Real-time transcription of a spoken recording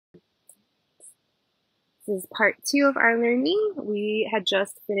This is part 2 of our learning. We had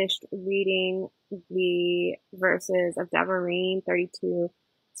just finished reading the verses of Devarim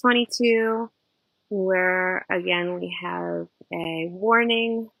 32:22, where again we have a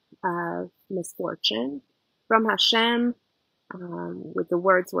warning of misfortune from Hashem, with the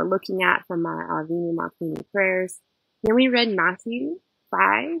words we're looking at from our Avinu Malkeinu prayers. Then we read Matthew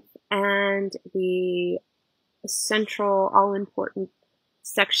 5 and the central, all-important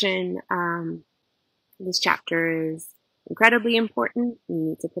section. This chapter is incredibly important. You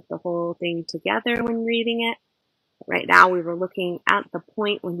need to put the whole thing together when reading it. Right now we were looking at the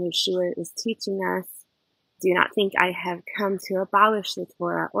point when Yeshua is teaching us, do not think I have come to abolish the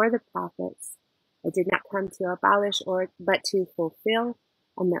Torah or the prophets. I did not come to abolish but to fulfill.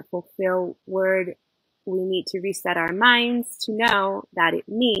 And that fulfill word, we need to reset our minds to know that it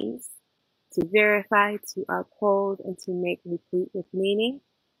means to verify, to uphold, and to make complete with meaning,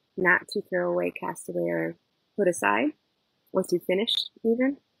 not to throw away, cast away, or put aside, or to finish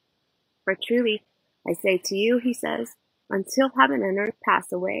even. For truly, I say to you, he says, until heaven and earth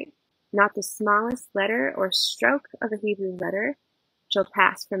pass away, not the smallest letter or stroke of a Hebrew letter shall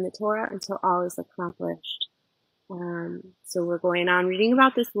pass from the Torah until all is accomplished. So we're going on reading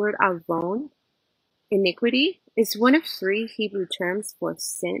about this word avon. Iniquity is one of 3 Hebrew terms for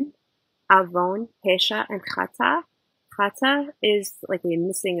sin: avon, pesha, and chata. Chata is like a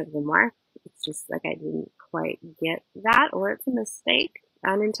missing of the mark. It's just like I didn't quite get that, or it's a mistake,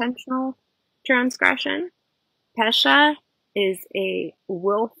 unintentional transgression. Pesha is a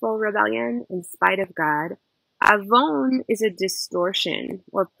willful rebellion in spite of God. Avon is a distortion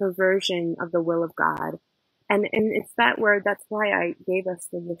or perversion of the will of God. And it's that word, that's why I gave us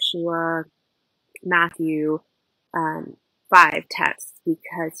the Yeshua Matthew 5 text,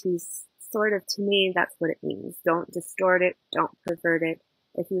 because he's sort of, to me, that's what it means. Don't distort it, don't pervert it.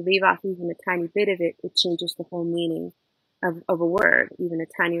 If you leave off even a tiny bit of it, it changes the whole meaning of a word. Even a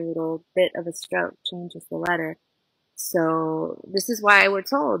tiny little bit of a stroke changes the letter. So this is why we're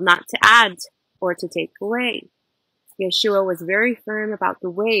told not to add or to take away. Yeshua was very firm about the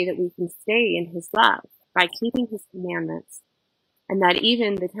way that we can stay in his love by keeping his commandments, and that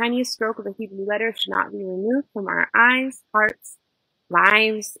even the tiniest stroke of a Hebrew letter should not be removed from our eyes, hearts,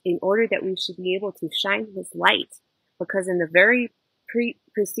 lives, in order that we should be able to shine his light. Because in the very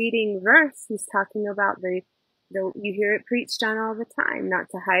preceding verse, he's talking about you hear it preached on all the time, not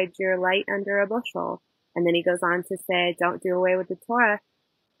to hide your light under a bushel. And then he goes on to say, don't do away with the Torah.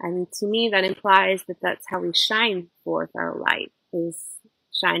 And to me, that implies that that's how we shine forth our light, is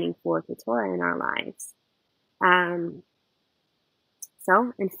shining forth the Torah in our lives.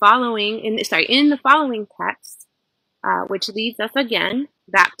 So in the following text, which leads us again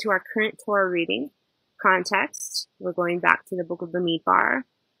back to our current Torah reading context, we're going back to the book of Bamidbar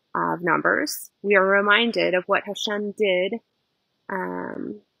of Numbers. We are reminded of what Hashem did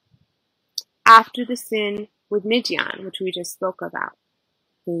after the sin with Midian, which we just spoke about.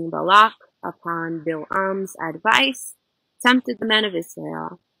 King Balak, upon Bilam's advice, tempted the men of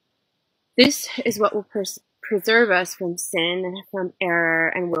Israel. This is what will preserve us from sin, from error,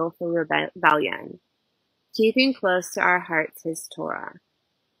 and willful rebellion, keeping close to our hearts his Torah.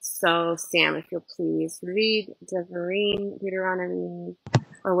 So, Sam, if you'll please read Devarim, Deuteronomy,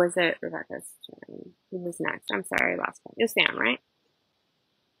 or was it Rebecca's turn? Who was next? I'm sorry, I lost it. It was Sam, right?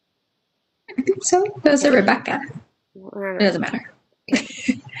 I think so. It was a Rebecca. It doesn't matter.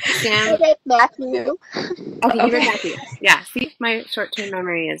 Sam? Matthew. Okay, you read Matthew. Yeah, see, my short-term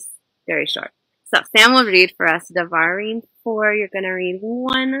memory is very short. So, Sam will read for us Devarim 4. You're going to read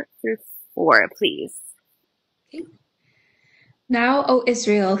 1 through 4, please. Okay. Now, O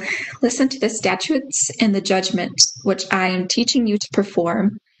Israel, listen to the statutes and the judgment which I am teaching you to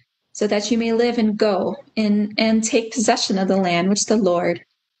perform, so that you may live and go in and take possession of the land which the Lord,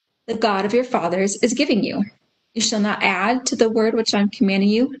 the God of your fathers, is giving you. You shall not add to the word which I am commanding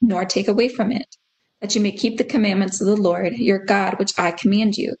you, nor take away from it, that you may keep the commandments of the Lord your God which I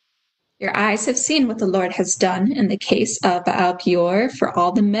command you. Your eyes have seen what the Lord has done in the case of Baal Peor. For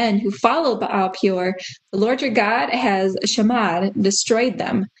all the men who follow Baal Peor, the Lord your God has destroyed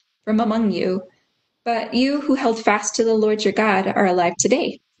them from among you. But you who held fast to the Lord your God are alive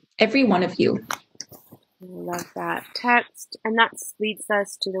today, every one of you. I love that text. And that leads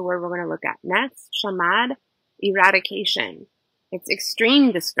us to the word we're going to look at next, shamad, eradication. It's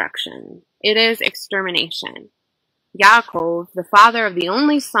extreme destruction. It is extermination. Yaakov, the father of the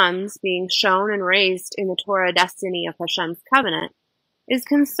only sons being shown and raised in the Torah destiny of Hashem's covenant, is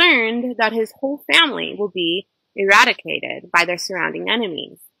concerned that his whole family will be eradicated by their surrounding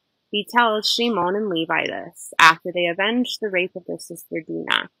enemies. He tells Shimon and Levi this after they avenge the rape of their sister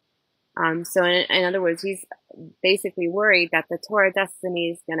Dinah. So in other words, he's basically worried that the Torah destiny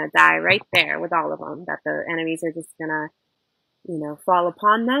is going to die right there with all of them, that the enemies are just going to, fall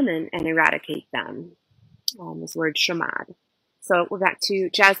upon them and eradicate them. This word shamad. So we're back to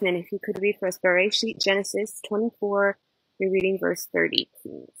Jasmine. If you could read for us Bereshit, Genesis 24, we're reading verse 30,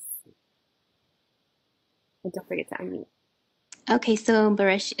 please. And don't forget to unmute. Okay, so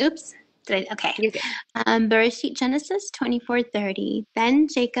Bereshit, Bereshit, Genesis 24:30. Then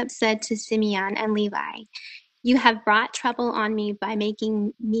Jacob said to Simeon and Levi, "You have brought trouble on me by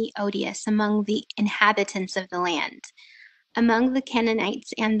making me odious among the inhabitants of the land, among the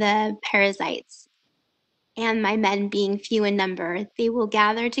Canaanites and the Perizzites, and my men being few in number. They will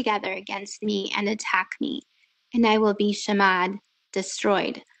gather together against me and attack me, and I will be shamad,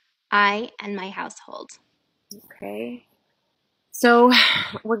 destroyed, I and my household." Okay. So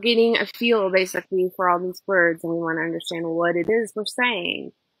we're getting a feel basically for all these words, and we want to understand what it is we're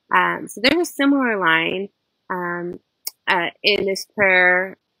saying. So there's a similar line in this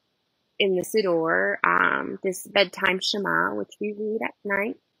prayer in the Siddur, this bedtime Shema, which we read at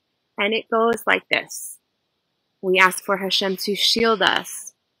night, and it goes like this. We ask for Hashem to shield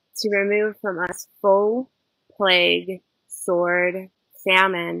us, to remove from us foe, plague, sword,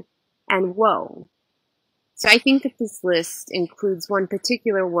 famine, and woe. So I think that this list includes one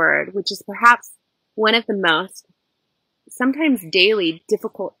particular word, which is perhaps one of the most, sometimes daily,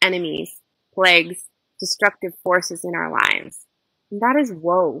 difficult enemies, plagues, destructive forces in our lives. And that is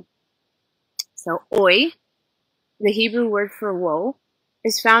woe. So oi, the Hebrew word for woe,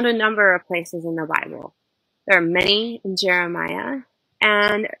 is found a number of places in the Bible. There are many in Jeremiah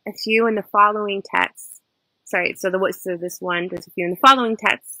and a few in the following texts. There's a few in the following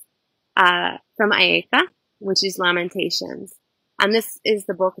texts from Ayeka, which is Lamentations. And this is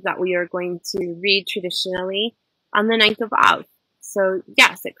the book that we are going to read traditionally on the 9th of Av. So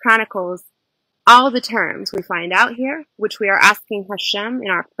yes, it chronicles all the terms we find out here, which we are asking Hashem in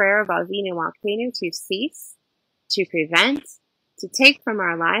our prayer of Avinu Malkeinu to cease, to prevent, to take from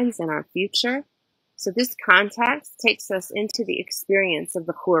our lives and our future. So this context takes us into the experience of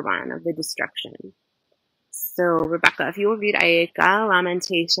the Khurban, of the destruction. So Rebecca, if you will read Ayeka,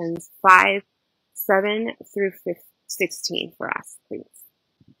 Lamentations 5:7 through 16 for us, please.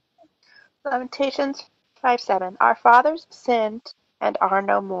 Lamentations 5:7. Our fathers sinned and are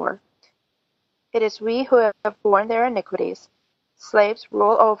no more. It is we who have borne their iniquities. Slaves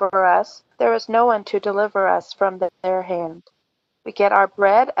rule over us. There is no one to deliver us from their hand. We get our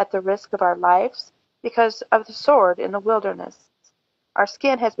bread at the risk of our lives because of the sword in the wilderness. Our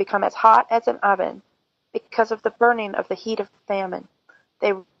skin has become as hot as an oven because of the burning of the heat of famine.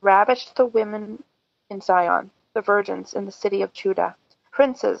 They ravished the women in Zion, the virgins in the city of Judah.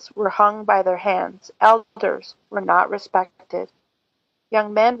 Princes were hung by their hands. Elders were not respected.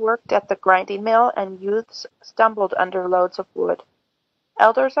 Young men worked at the grinding mill, and youths stumbled under loads of wood.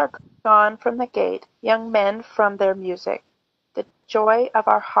 Elders are gone from the gate, young men from their music. The joy of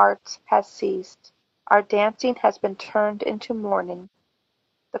our hearts has ceased. Our dancing has been turned into mourning.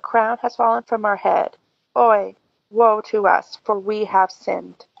 The crown has fallen from our head. Oi, woe to us, for we have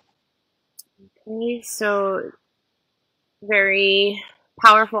sinned. Okay, so very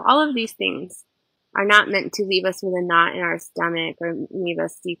powerful. All of these things are not meant to leave us with a knot in our stomach or leave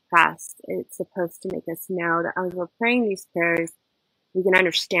us depressed. It's supposed to make us know that as we're praying these prayers, we can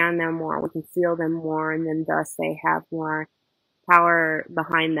understand them more, we can feel them more, and then thus they have more power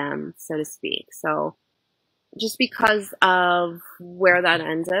behind them, so to speak. So just because of where that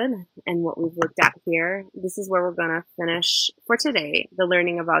ended and what we've looked at here, this is where we're going to finish for today, the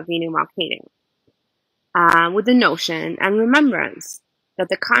learning of Avinu Malkeinu, with the notion and remembrance that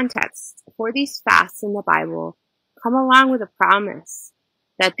the context for these fasts in the Bible come along with a promise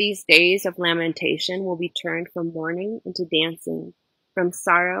that these days of lamentation will be turned from mourning into dancing, from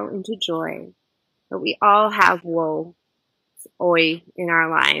sorrow into joy. But we all have woe, oi, in our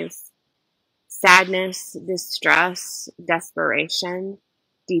lives. Sadness, distress, desperation,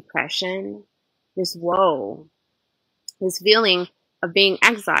 depression, this woe, this feeling of being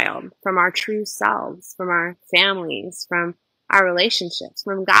exiled from our true selves, from our families, from our relationships,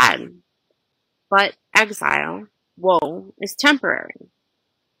 from God. But exile, woe, is temporary,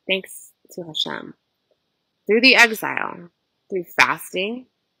 thanks to Hashem. Through the exile, through fasting,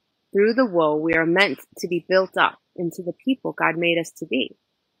 through the woe, we are meant to be built up into the people God made us to be.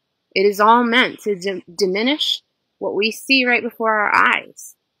 It is all meant to diminish what we see right before our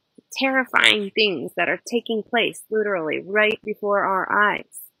eyes, the terrifying things that are taking place literally right before our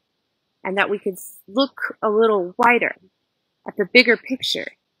eyes, and that we could look a little wider at the bigger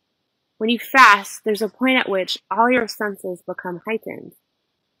picture. When you fast, there's a point at which all your senses become heightened.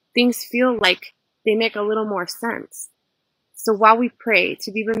 things feel like they make a little more sense. So while we pray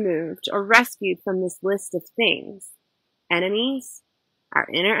to be removed or rescued from this list of things, enemies, our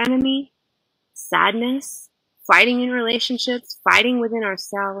inner enemy, sadness, fighting in relationships, fighting within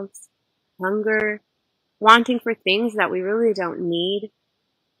ourselves, hunger, wanting for things that we really don't need,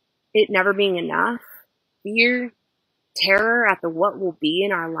 it never being enough, fear, terror at the what will be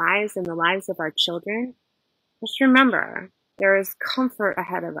in our lives and the lives of our children, just remember, there is comfort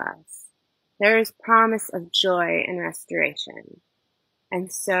ahead of us. There is promise of joy and restoration.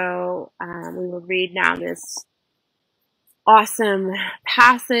 And so we will read now this awesome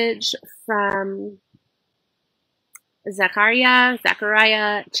passage from Zechariah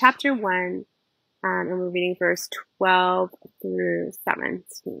chapter 1, and we're reading verse 12 through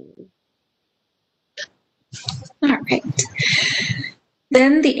 17. All right.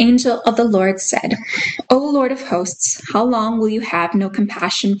 Then the angel of the Lord said, O Lord of hosts, how long will you have no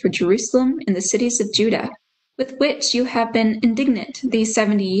compassion for Jerusalem and the cities of Judah, with which you have been indignant these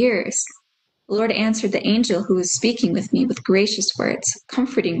 70 years? The Lord answered the angel who was speaking with me with gracious words,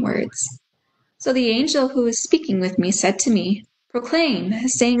 comforting words. So the angel who was speaking with me said to me, Proclaim,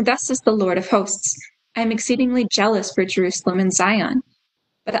 saying, Thus says the Lord of hosts, I am exceedingly jealous for Jerusalem and Zion.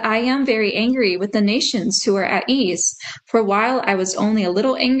 But I am very angry with the nations who are at ease, for while I was only a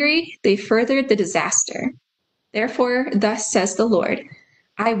little angry, they furthered the disaster. Therefore, thus says the Lord,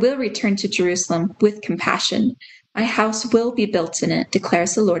 I will return to Jerusalem with compassion. My house will be built in it,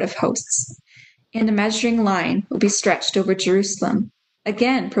 declares the Lord of hosts. And a measuring line will be stretched over Jerusalem.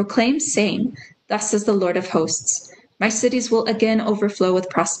 Again proclaim, saying, Thus says the Lord of hosts, my cities will again overflow with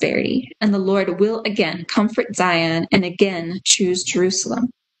prosperity, and the Lord will again comfort Zion and again choose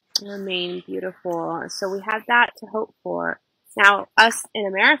Jerusalem. Amen. Beautiful. So we have that to hope for. Now, us in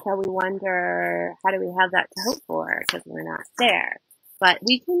America, we wonder, how do we have that to hope for? Because we're not there. But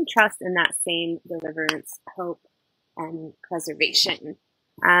we can trust in that same deliverance, hope, and preservation.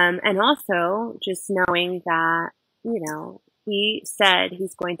 And also just knowing that, he said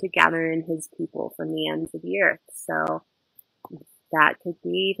he's going to gather in his people from the ends of the earth. So that could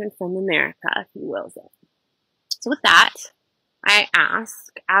be even from America if he wills it. So with that, I ask,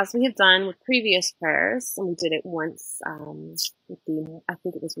 as we have done with previous prayers, and we did it once I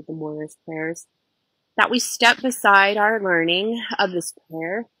think it was with the mourners' prayers, that we step beside our learning of this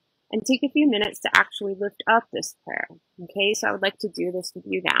prayer and take a few minutes to actually lift up this prayer. Okay, so I would like to do this with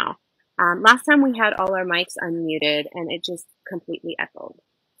you now. Last time we had all our mics unmuted and it just completely echoed.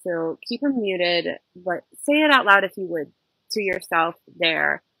 So keep them muted, but say it out loud if you would to yourself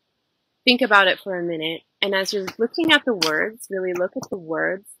there. Think about it for a minute. And as you're looking at the words, really look at the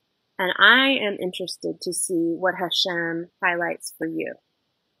words. And I am interested to see what Hashem highlights for you.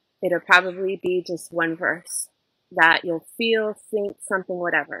 It'll probably be just one verse that you'll feel, think, something,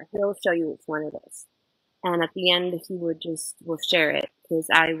 whatever. He'll show you which one it is. And at the end, if you would we'll share it, because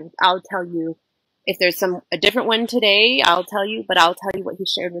I'll tell you if there's a different one today, I'll tell you, but I'll tell you what he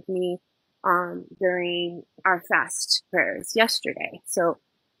shared with me, during our fast prayers yesterday. So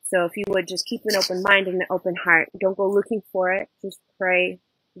if you would just keep an open mind and an open heart, don't go looking for it. Just pray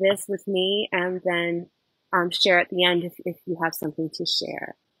this with me and then, share at the end if you have something to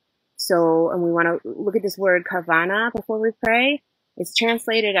share. So, and we want to look at this word kavana before we pray. It's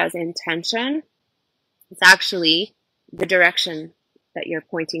translated as intention. It's actually the direction that you're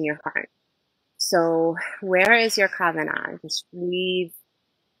pointing your heart. So where is your kavana? Just breathe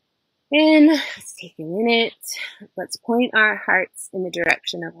in. Let's take a minute. Let's point our hearts in the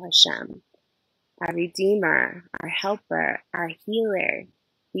direction of Hashem, our Redeemer, our Helper, our Healer,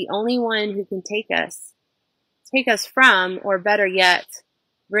 the only one who can take us from, or better yet,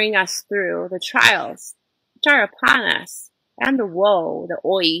 bring us through the trials which are upon us, and the woe, the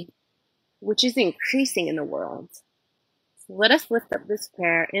oi, which is increasing in the world. So let us lift up this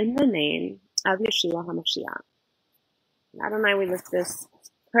prayer in the name of Yeshua HaMashiach. Adonai, we lift this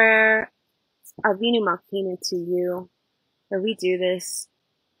prayer, Avinu Malkeinu, to you, where we do this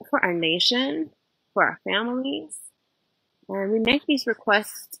for our nation, for our families, and we make these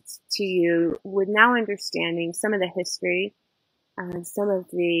requests to you with now understanding some of the history and some of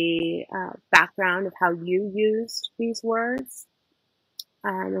the background of how you used these words.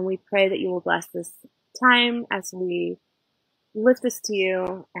 And we pray that you will bless this time as we lift this to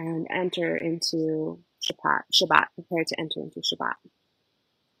you and enter into Shabbat, prepare to enter into Shabbat.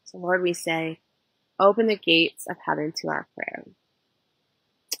 So Lord, we say, open the gates of heaven to our prayer.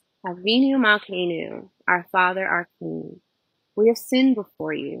 Avinu Malkeinu, our Father, our King, we have sinned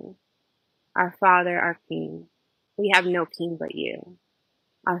before you. Our Father, our King, we have no king but you.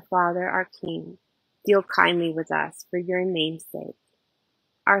 Our Father, our King, deal kindly with us for your name's sake.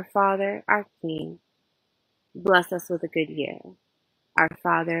 Our Father, our King, bless us with a good year. Our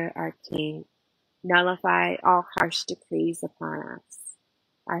Father, our King, nullify all harsh decrees upon us.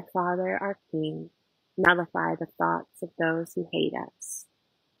 Our Father, our King, nullify the thoughts of those who hate us.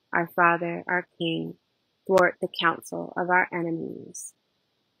 Our Father, our King, thwart the counsel of our enemies.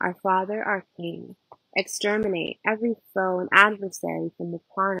 Our Father, our King, exterminate every foe and adversary from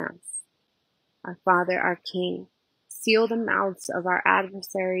upon us. Our Father, our King, seal the mouths of our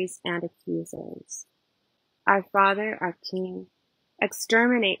adversaries and accusers. Our Father, our King,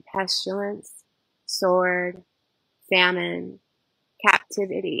 exterminate pestilence, sword, famine,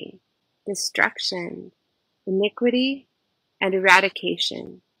 captivity, destruction, iniquity, and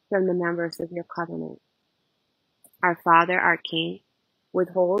eradication from the members of your covenant. Our Father, our King,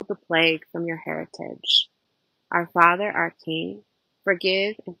 withhold the plague from your heritage. Our Father, our King,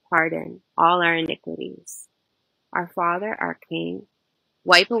 forgive and pardon all our iniquities. Our Father, our King,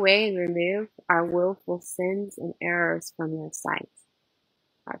 wipe away and remove our willful sins and errors from your sight.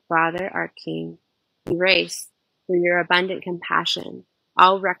 Our Father, our King, erase through your abundant compassion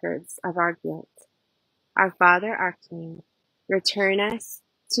all records of our guilt. Our Father, our King, return us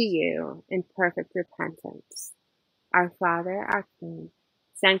to you in perfect repentance. Our Father, our King,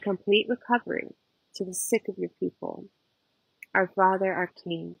 send complete recovery to the sick of your people. Our Father, our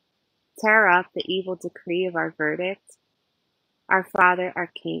King, tear up the evil decree of our verdict. Our Father,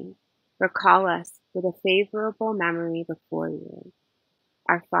 our King, recall us with a favorable memory before you.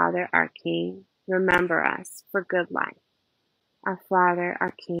 Our Father, our King, remember us for good life. Our Father,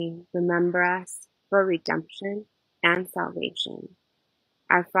 our King, remember us for redemption and salvation.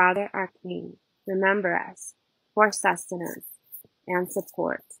 Our Father, our King, remember us for sustenance and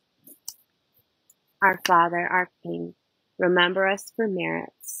support. Our Father, our King, remember us for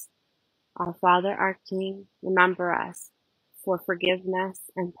merits. Our Father, our King, remember us for forgiveness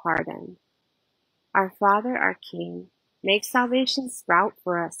and pardon. Our Father, our King, make salvation sprout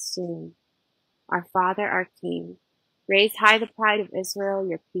for us soon. Our Father, our King, raise high the pride of Israel,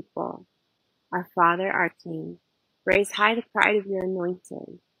 your people. Our Father, our King, raise high the pride of your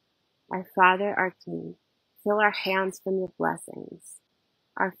anointed. Our Father, our King, fill our hands from your blessings.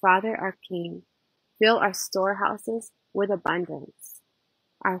 Our Father, our King, fill our storehouses with abundance.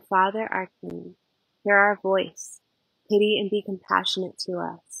 Our Father, our King, hear our voice, pity and be compassionate to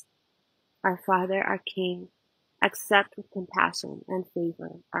us. Our Father, our King, accept with compassion and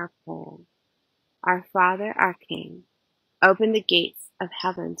favor our prayer. Our Father, our King, open the gates of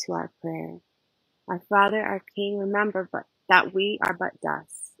heaven to our prayer. Our Father, our King, remember that we are but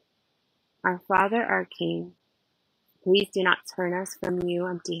dust. Our Father, our King, please do not turn us from you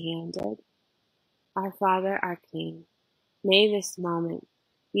empty-handed. Our Father, our King, may this moment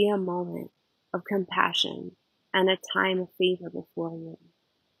be a moment of compassion and a time of favor before you.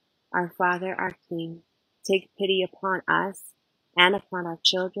 Our Father, our King, take pity upon us and upon our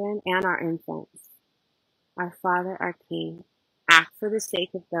children and our infants. Our Father, our King, act for the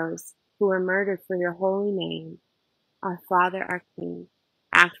sake of those who were murdered for your holy name. Our Father, our King,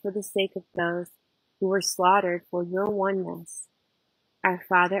 act for the sake of those who were slaughtered for your oneness. Our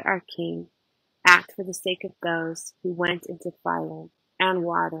Father, our King, act for the sake of those who went into fire and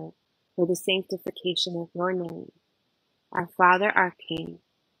water for the sanctification of your name. Our Father, our King,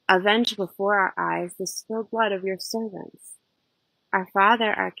 avenge before our eyes the spilled blood of your servants. Our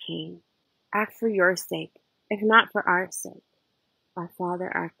Father, our King, act for your sake, if not for our sake. Our Father,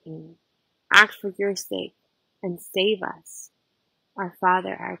 our King, act for your sake and save us. Our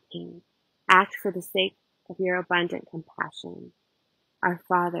Father, our King, act for the sake of your abundant compassion. Our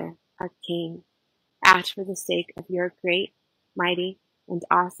Father, our King, act for the sake of your great, mighty, and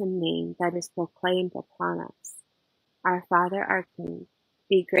awesome name that is proclaimed upon us. Our Father, our King,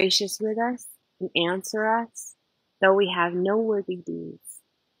 be gracious with us and answer us, though we have no worthy deeds.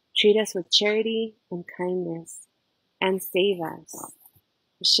 Treat us with charity and kindness, and save us.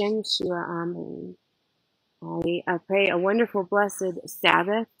 Hashem Yeshua, Amen. I pray a wonderful, blessed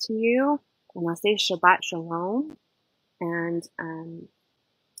Sabbath to you, and I'll say Shabbat Shalom. And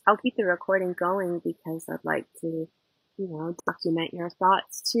I'll keep the recording going because I'd like to, document your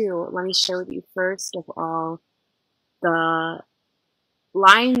thoughts too. Let me share with you first of all the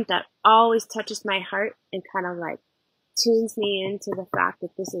line that always touches my heart and kind of like tunes me into the fact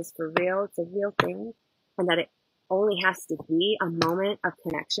that this is for real. It's a real thing, and that it only has to be a moment of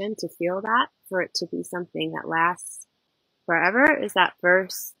connection to feel that for it to be something that lasts forever. Is that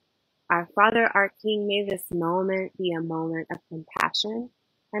verse, our Father, our King, may this moment be a moment of compassion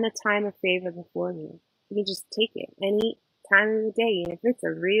and a time of favor before you. You can just take it any time of the day. And if it's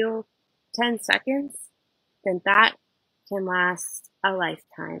a real 10 seconds, then that can last a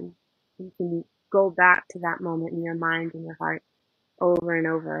lifetime. You can go back to that moment in your mind and your heart over and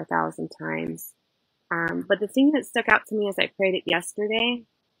over 1,000 times. But the thing that stuck out to me as I prayed it yesterday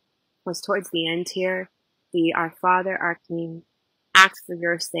was towards the end here, the Our Father, our King, act for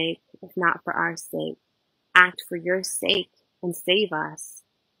your sake, if not for our sake. Act for your sake and save us.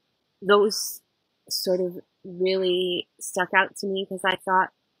 Those sort of really stuck out to me because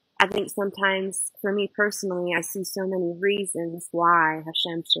I think sometimes for me personally, I see so many reasons why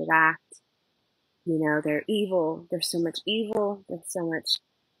Hashem should act. You know, they're evil. There's so much evil. There's so much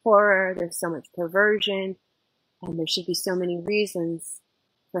horror. There's so much perversion. And there should be so many reasons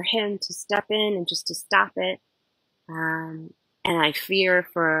for him to step in and just to stop it. And I fear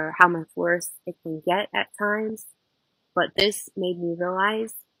for how much worse it can get at times. But this made me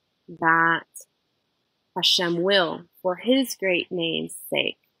realize that Hashem will, for his great name's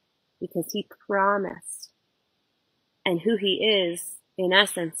sake, because he promised. And who he is, in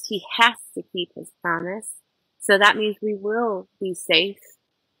essence, he has to keep his promise. So that means we will be safe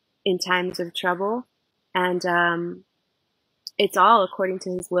in times of trouble. And it's all according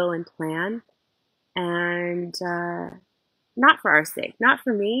to his will and plan. And not for our sake, not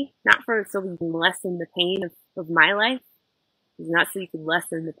for me, not for so we can lessen the pain of my life, not so you can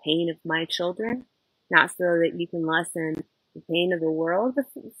lessen the pain of my children, not so that you can lessen the pain of the world, but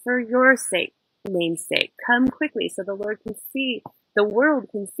for your sake, name's sake. Come quickly so the Lord can see, the world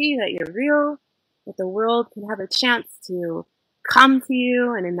can see that you're real, that the world can have a chance to come to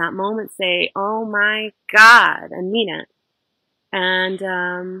you and in that moment say, oh my God, and mean it. And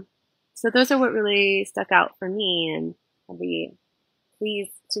so those are what really stuck out for me, and I'll be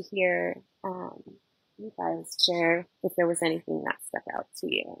pleased to hear you guys share if there was anything that stuck out to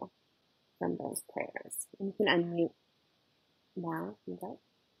you from those prayers. And you can unmute now. Okay.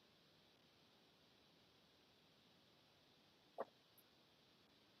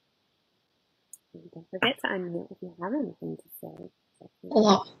 And don't forget to unmute if you have anything to say.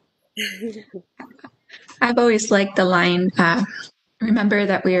 Well, I've always liked the line, remember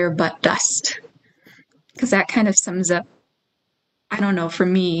that we are but dust, because that kind of sums up, I don't know, for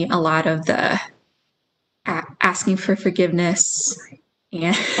me, a lot of the asking for forgiveness,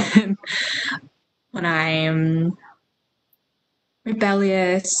 and when I'm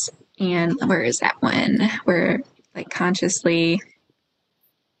rebellious, and where is that one where like consciously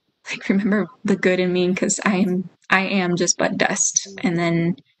like remember the good in me, because I am just but dust, and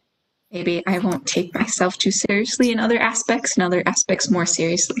then maybe I won't take myself too seriously in other aspects, and other aspects more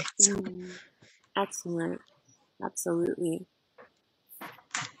seriously. So. Excellent. Absolutely.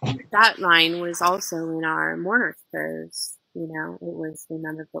 That line was also in our mourners' prayers. You know, it was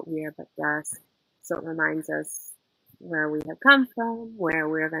remember that we are but dust. So it reminds us where we have come from, where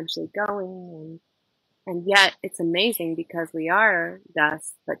we're eventually going, and yet it's amazing because we are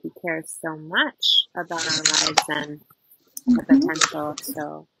dust, but he cares so much about our lives and the potential.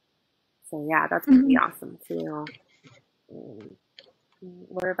 So yeah, that's pretty awesome too.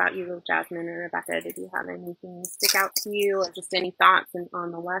 What about you, Jasmine or Rebecca? Did you have anything stick out to you, or just any thoughts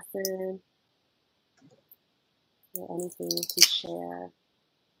on the lesson, or anything to share?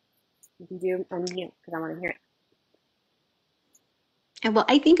 You can do unmute because I want to hear it. Well,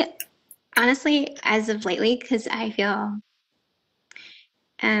 I think honestly, as of lately, because I feel,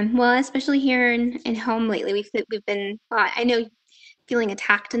 well, especially here in home lately, we've been, well, I know feeling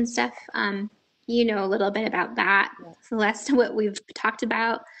attacked and stuff. You know a little bit about that, Yeah. Celeste, what we've talked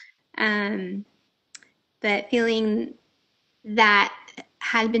about. But feeling that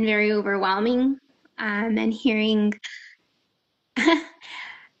had been very overwhelming, and hearing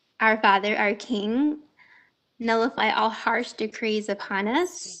our Father, our King, nullify all harsh decrees upon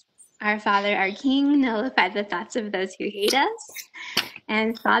us. Our Father, our King, nullify the thoughts of those who hate us.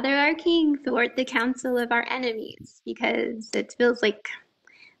 And Father, our King, thwart the counsel of our enemies. Because it feels like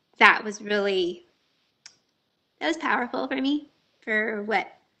that was powerful for me, for what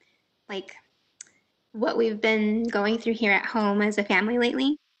we've been going through here at home as a family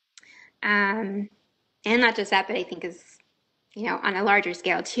lately. And not just that, but I think is, on a larger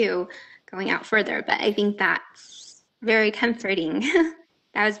scale too, going out further. But I think that's very comforting.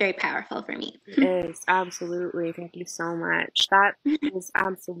 That was very powerful for me. It is, absolutely. Thank you so much. That is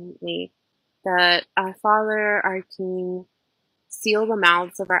absolutely that our Father, our King, seal the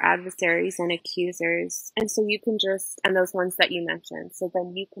mouths of our adversaries and accusers. And so you can and those ones that you mentioned. So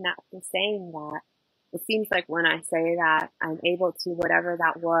then you can, after saying that, it seems like when I say that, I'm able to, whatever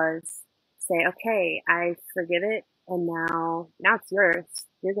that was, say, okay, I forgive it. And now it's yours.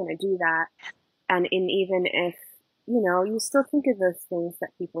 You're going to do that. And even if, you still think of those things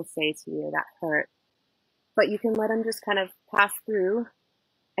that people say to you that hurt, but you can let them just kind of pass through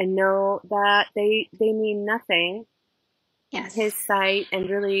and know that they mean nothing in Yes. his sight, and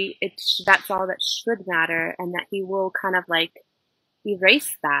really that's all that should matter, and that he will kind of like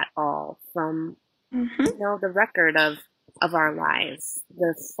erase that all from the record of our lives.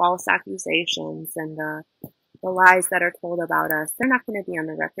 The false accusations and the lies that are told about us, they're not going to be on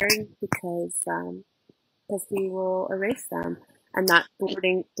the record because he will erase them. And not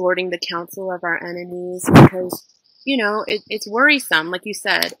thwarting the counsel of our enemies, because it's worrisome, like you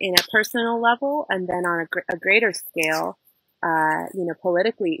said, in a personal level, and then on a greater scale,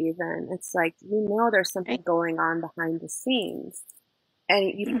 politically even. It's like, there's something going on behind the scenes,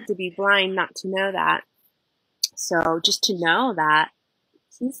 and you have to be blind not to know that. So just to know that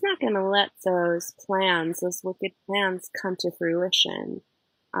he's not going to let those wicked plans come to fruition.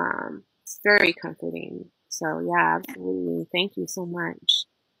 It's very comforting. So yeah, absolutely. Thank you so much.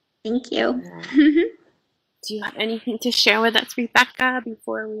 Thank you. Yeah. Do you have anything to share with us, Rebecca,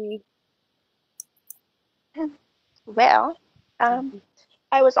 before we? Well,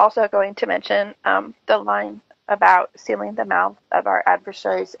 I was also going to mention the line about sealing the mouth of our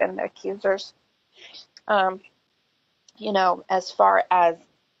adversaries and the accusers. As far as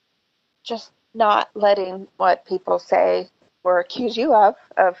just not letting what people say or accuse you of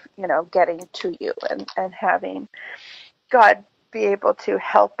getting to you, and having God be able to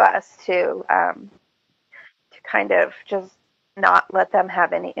help us to kind of just not let them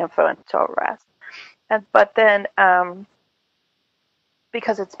have any influence over us. But then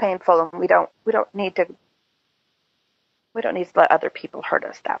because it's painful, and we don't need to let other people hurt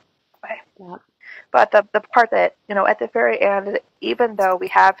us that way. Yeah. But the part that, at the very end, even though we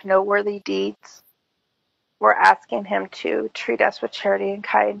have no worthy deeds, we're asking him to treat us with charity and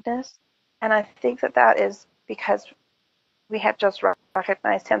kindness. And I think that is because we have just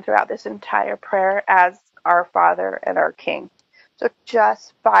recognized him throughout this entire prayer as our Father and our King. So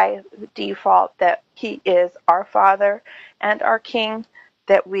just by default that he is our Father and our King,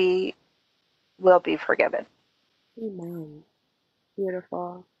 that we will be forgiven. Amen.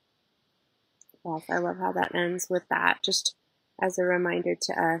 Beautiful. Yes, I love how that ends with that, just as a reminder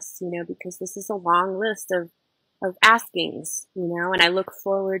to us, because this is a long list of askings, and I look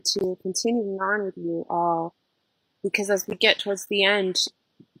forward to continuing on with you all, because as we get towards the end,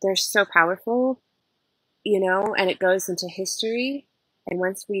 they're so powerful, and it goes into history. And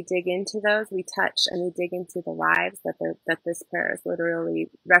once we dig into those, we touch and we dig into the lives that this prayer is literally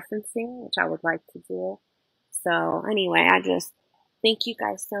referencing, which I would like to do. So anyway, I just thank you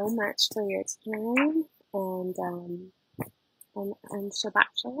guys so much for your time, and Shabbat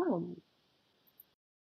Shalom.